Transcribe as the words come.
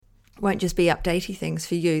won't just be updatey things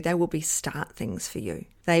for you, they will be start things for you.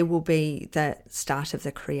 They will be the start of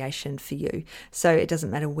the creation for you. So it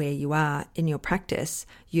doesn't matter where you are in your practice,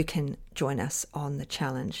 you can join us on the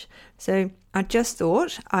challenge. So I just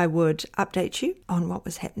thought I would update you on what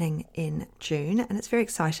was happening in June, and it's very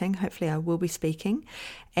exciting. Hopefully I will be speaking,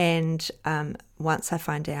 and once I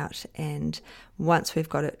find out and once we've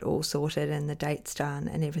got it all sorted and the dates done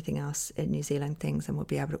and everything else in New Zealand things, and we'll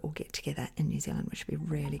be able to all get together in New Zealand, which would be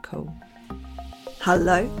really cool.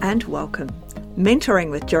 Hello and welcome.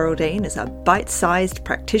 Mentoring with Geraldine is a bite-sized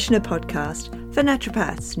practitioner podcast for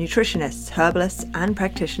naturopaths, nutritionists, herbalists and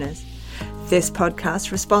practitioners. This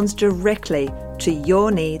podcast responds directly to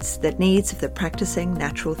your needs, the needs of the practicing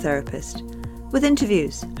natural therapist. With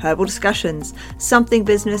interviews, herbal discussions, something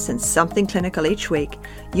business and something clinical each week,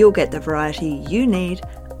 you'll get the variety you need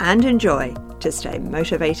and enjoy to stay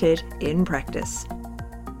motivated in practice.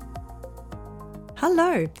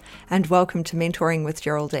 Hello, and welcome to Mentoring with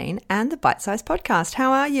Geraldine and the Bite Size Podcast.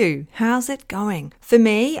 How are you? How's it going? For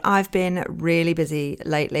me, I've been really busy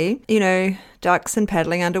lately. You know, ducks and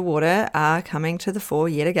paddling underwater are coming to the fore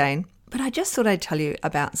yet again. But I just thought I'd tell you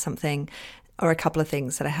about something or a couple of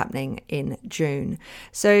things that are happening in June.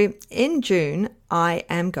 So in June, I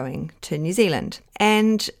am going to New Zealand,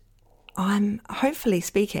 and I'm hopefully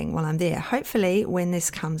speaking while I'm there. Hopefully when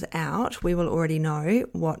this comes out, we will already know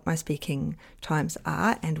what my speaking times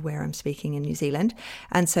are and where I'm speaking in New Zealand.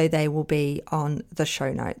 And so they will be on the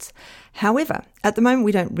show notes. However, at the moment,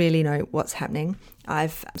 we don't really know what's happening.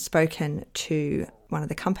 I've spoken to one of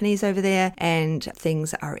the companies over there and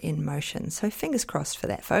things are in motion. So fingers crossed for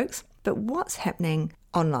that, folks. But what's happening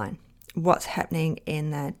online? What's happening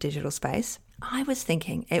in the digital space? I was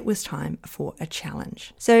thinking it was time for a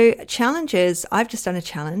challenge. So challenges, I've just done a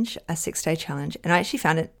challenge, a 6-day challenge, and I actually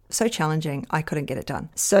found it so challenging I couldn't get it done.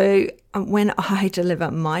 So when I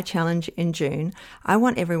deliver my challenge in June, I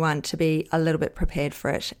want everyone to be a little bit prepared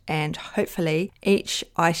for it, and hopefully each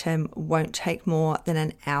item won't take more than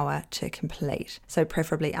an hour to complete. So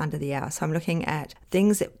preferably under the hour. So I'm looking at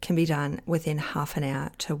things that can be done within half an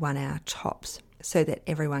hour to 1 hour tops, so that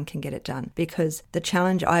everyone can get it done. Because the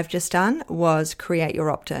challenge I've just done was create your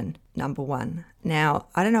opt-in, number 1. Now,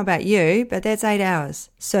 I don't know about you, but that's 8 hours.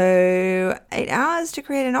 So 8 hours to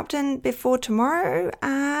create an opt-in before tomorrow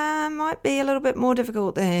might be a little bit more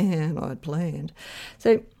difficult than I'd planned.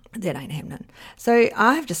 So that ain't happening. So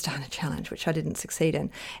I've just done a challenge, which I didn't succeed in.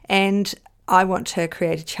 And I want to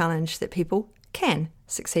create a challenge that people can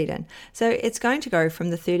succeed in. So it's going to go from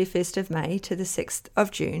the 31st of May to the 6th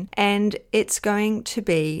of June, and it's going to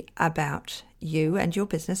be about you and your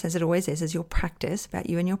business, as it always is your practice, about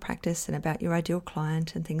you and your practice and about your ideal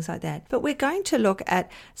client and things like that. But we're going to look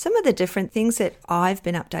at some of the different things that I've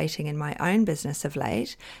been updating in my own business of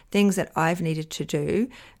late, things that I've needed to do,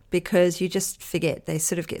 because you just forget, they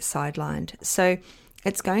sort of get sidelined. So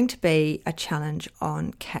it's going to be a challenge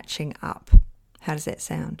on catching up. How does that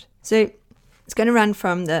sound? So it's going to run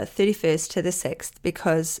from the 31st to the 6th,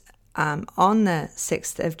 because on the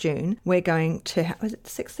 6th of June, we're going to... Was it the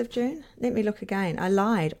 6th of June? Let me look again. I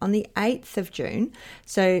lied. On the 8th of June.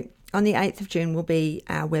 So on the 8th of June will be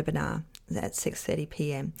our webinar at 6:30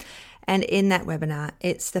 p.m. And in that webinar,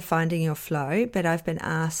 it's the Finding Your Flow, but I've been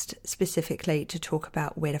asked specifically to talk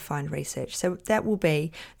about where to find research. So that will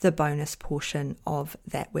be the bonus portion of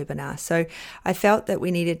that webinar. So I felt that we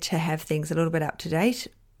needed to have things a little bit up to date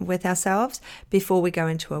with ourselves before we go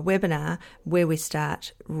into a webinar where we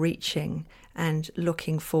start reaching and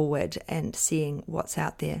looking forward and seeing what's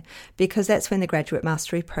out there, because that's when the Graduate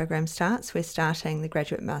Mastery Program starts. We're starting the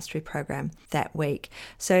Graduate Mastery Program that week.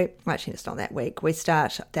 So actually it's not that week. We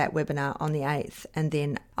start that webinar on the 8th, and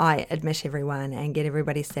then I admit everyone and get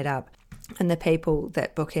everybody set up. And the people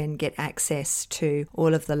that book in get access to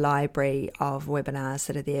all of the library of webinars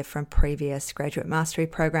that are there from previous Graduate Mastery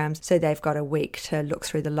programs. So they've got a week to look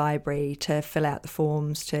through the library, to fill out the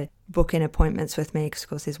forms, to book in appointments with me, because of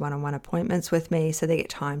course there's one-on-one appointments with me. So they get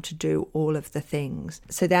time to do all of the things.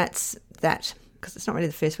 So that's that. Because it's not really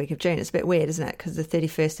the first week of June. It's a bit weird, isn't it? Because the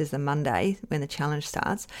 31st is the Monday when the challenge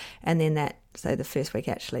starts. And then so the first week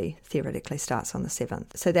actually theoretically starts on the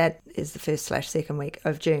 7th. So that is the first/second week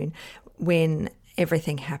of June, when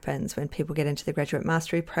everything happens, when people get into the Graduate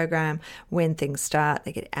Mastery Program, when things start,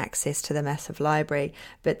 they get access to the massive library.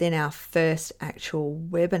 But then our first actual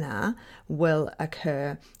webinar will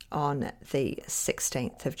occur on the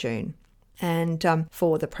 16th of June and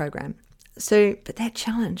for the program. So, but that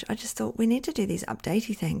challenge, I just thought we need to do these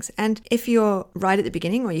updatey things. And if you're right at the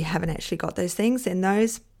beginning or you haven't actually got those things, then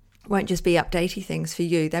those won't just be updatey things for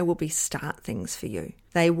you, they will be start things for you.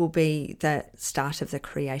 They will be the start of the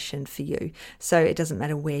creation for you. So it doesn't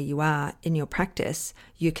matter where you are in your practice,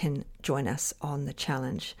 you can join us on the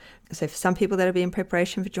challenge. So for some people, that'll be in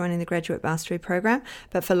preparation for joining the Graduate Mastery Program,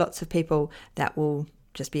 but for lots of people, that will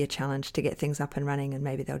just be a challenge to get things up and running, and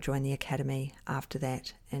maybe they'll join the Academy after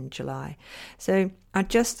that in July. So I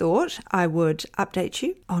just thought I would update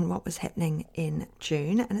you on what was happening in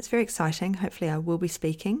June, and it's very exciting. Hopefully I will be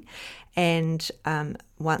speaking, and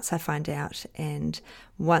once I find out, and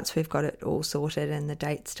once we've got it all sorted and the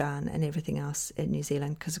dates done and everything else in New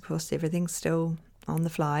Zealand, because of course everything's still on the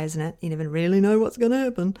fly, isn't it? You never really know what's going to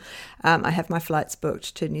happen. I have my flights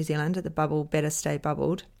booked to New Zealand at the bubble, Better Stay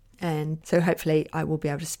Bubbled. And so hopefully I will be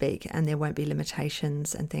able to speak and there won't be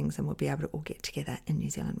limitations and things, and we'll be able to all get together in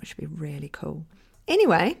New Zealand, which would be really cool.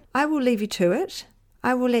 Anyway, I will leave you to it.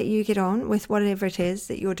 I will let you get on with whatever it is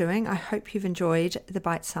that you're doing. I hope you've enjoyed the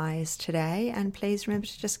Bite Size today, and please remember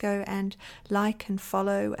to just go and like and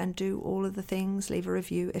follow and do all of the things. Leave a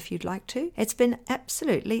review if you'd like to. It's been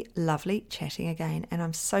absolutely lovely chatting again, and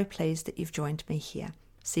I'm so pleased that you've joined me here.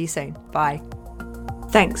 See you soon. Bye.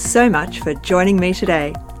 Thanks so much for joining me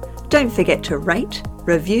today. Don't forget to rate,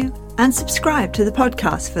 review, and subscribe to the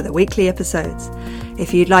podcast for the weekly episodes.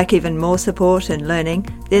 If you'd like even more support and learning,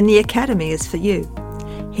 then the Academy is for you.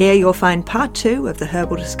 Here you'll find part 2 of the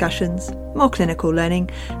herbal discussions, more clinical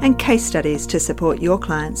learning, and case studies to support your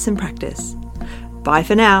clients in practice. Bye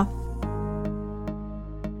for now.